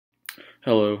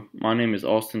Hello, my name is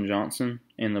Austin Johnson,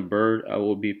 and the bird I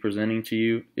will be presenting to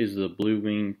you is the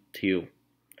blue-winged teal.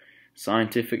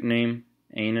 Scientific name,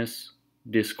 Anas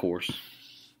discourse.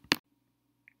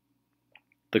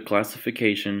 The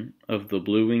classification of the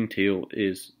blue-winged teal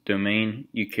is domain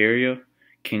Eukarya,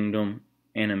 kingdom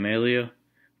Animalia,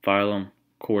 phylum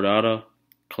Chordata,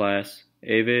 class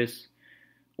Aves,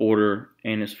 order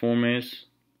Anisformes,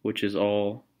 which is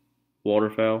all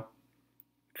waterfowl,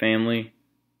 family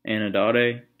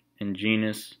Anidae, and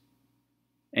genus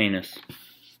Anas.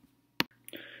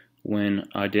 When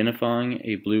identifying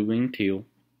a blue-winged teal,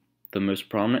 the most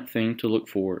prominent thing to look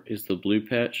for is the blue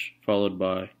patch followed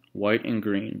by white and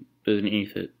green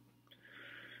beneath it,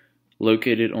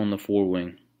 located on the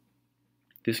forewing.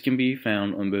 This can be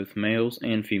found on both males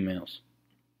and females.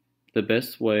 The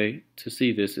best way to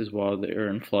see this is while they are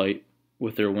in flight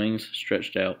with their wings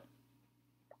stretched out.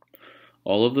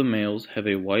 All of the males have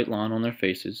a white line on their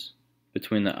faces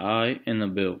between the eye and the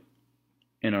bill,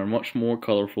 and are much more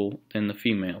colorful than the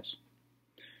females.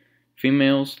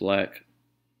 Females lack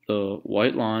the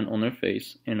white line on their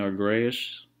face and are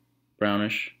grayish,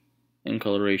 brownish in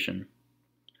coloration.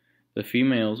 The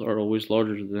females are always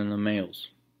larger than the males.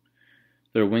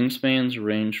 Their wingspans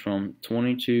range from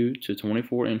 22 to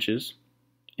 24 inches,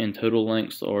 and total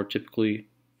lengths are typically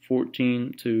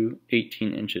 14 to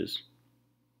 18 inches.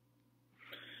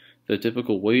 The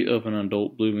typical weight of an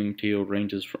adult blue-winged teal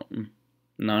ranges from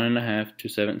 9.5 to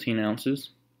 17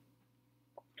 ounces.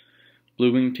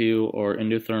 Blue-winged teal are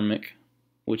endothermic,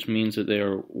 which means that they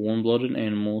are warm-blooded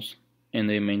animals and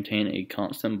they maintain a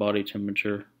constant body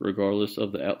temperature regardless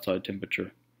of the outside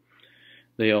temperature.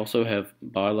 They also have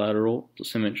bilateral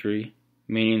symmetry,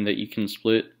 meaning that you can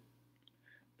split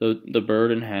the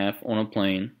bird in half on a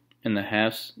plane, and the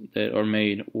halves that are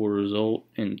made will result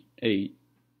in a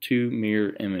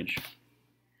two-mirror image.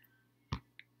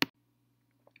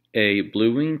 A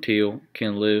blue-winged teal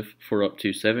can live for up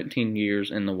to 17 years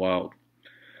in the wild.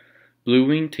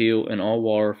 Blue-winged teal and all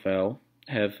waterfowl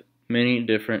have many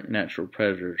different natural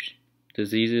predators,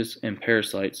 diseases, and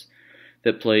parasites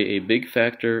that play a big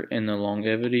factor in the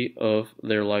longevity of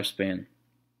their lifespan.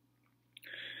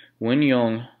 When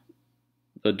young,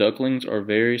 the ducklings are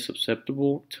very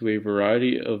susceptible to a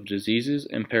variety of diseases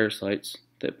and parasites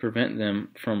that prevent them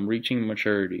from reaching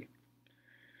maturity.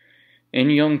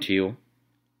 In young teal,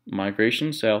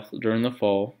 migration south during the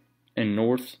fall and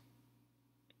north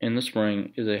in the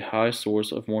spring is a high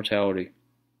source of mortality,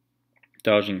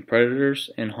 dodging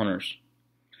predators and hunters.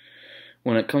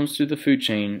 When it comes to the food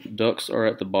chain, ducks are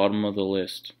at the bottom of the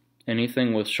list.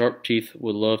 Anything with sharp teeth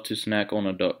would love to snack on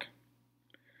a duck.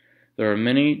 There are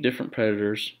many different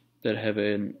predators that have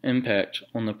an impact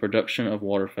on the production of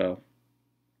waterfowl.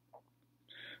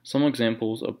 Some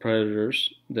examples of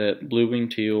predators that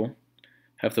blue-winged teal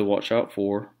have to watch out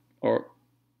for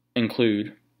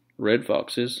include red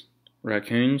foxes,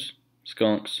 raccoons,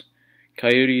 skunks,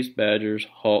 coyotes, badgers,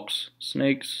 hawks,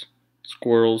 snakes,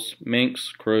 squirrels,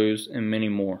 minks, crows, and many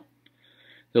more.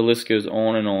 The list goes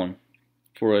on and on.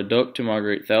 For a duck to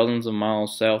migrate thousands of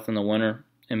miles south in the winter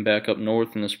and back up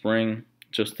north in the spring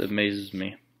just amazes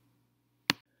me.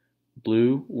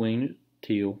 Blue-winged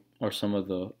teal are some of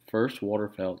the first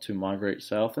waterfowl to migrate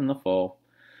south in the fall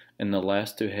and the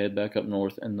last to head back up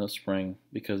north in the spring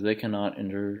because they cannot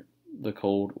endure the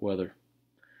cold weather.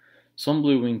 Some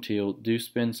blue-winged teal do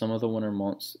spend some of the winter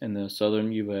months in the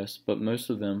southern U.S., but most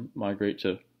of them migrate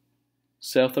to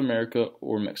South America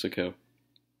or Mexico.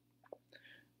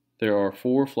 There are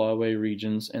 4 flyway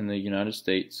regions in the United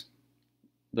States: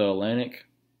 the Atlantic,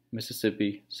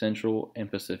 Mississippi, Central, and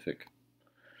Pacific.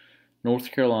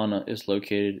 North Carolina is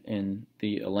located in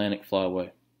the Atlantic Flyway.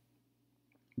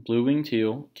 Blue-winged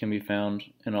teal can be found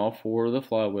in all 4 of the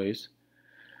flyways,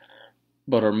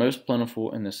 but are most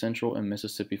plentiful in the Central and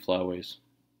Mississippi flyways.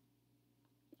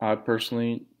 I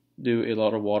personally do a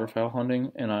lot of waterfowl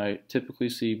hunting, and I typically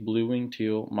see blue-winged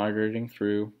teal migrating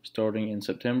through starting in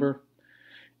September,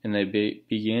 and they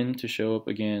begin to show up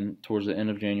again towards the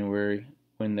end of January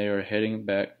when they are heading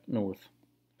back north.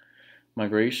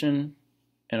 Migration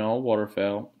in all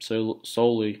waterfowl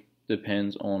solely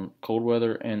depends on cold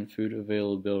weather and food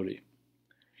availability.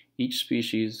 Each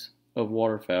species of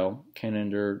waterfowl can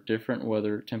endure different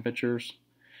weather temperatures,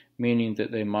 meaning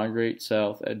that they migrate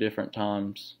south at different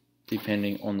times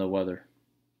depending on the weather.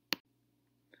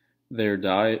 Their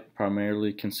diet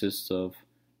primarily consists of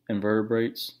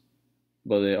invertebrates,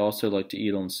 but they also like to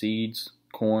eat on seeds,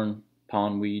 corn,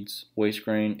 pondweeds, waste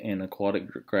grain, and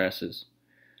aquatic grasses.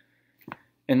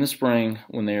 In the spring,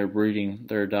 when they are breeding,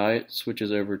 their diet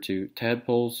switches over to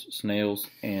tadpoles, snails,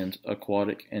 and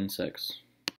aquatic insects.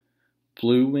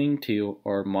 Blue-winged teal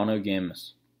are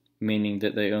monogamous, meaning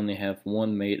that they only have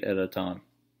one mate at a time.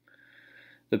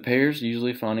 The pairs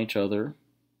usually find each other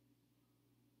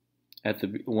at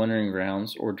the wintering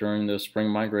grounds or during the spring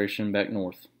migration back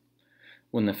north.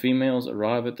 When the females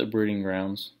arrive at the breeding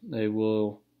grounds, they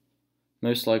will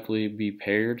most likely be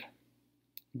paired.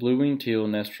 Blue-winged teal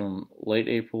nest from late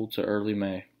April to early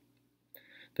May.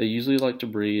 They usually like to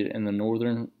breed in the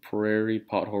northern prairie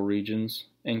pothole regions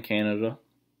in Canada.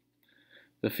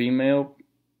 The female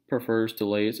prefers to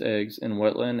lay its eggs in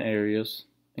wetland areas,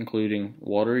 including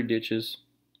watery ditches,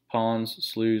 ponds,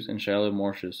 sloughs, and shallow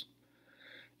marshes.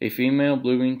 A female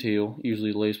blue-winged teal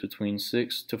usually lays between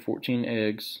 6 to 14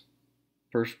 eggs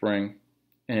per spring,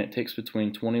 and it takes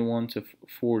between 21 to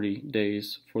 40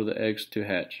 days for the eggs to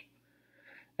hatch.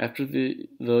 After the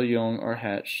young are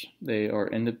hatched, they are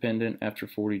independent after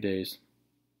 40 days.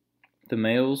 The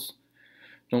males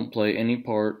don't play any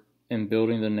part in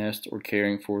building the nest or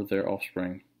caring for their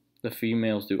offspring. The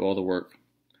females do all the work.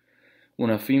 When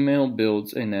a female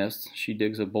builds a nest, she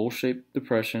digs a bowl-shaped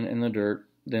depression in the dirt,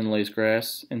 then lays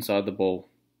grass inside the bowl.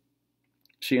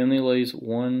 She only lays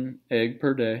one egg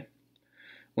per day.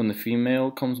 When the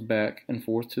female comes back and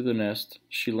forth to the nest,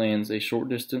 she lands a short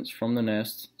distance from the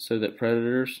nest so that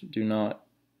predators do not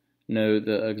know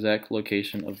the exact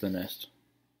location of the nest.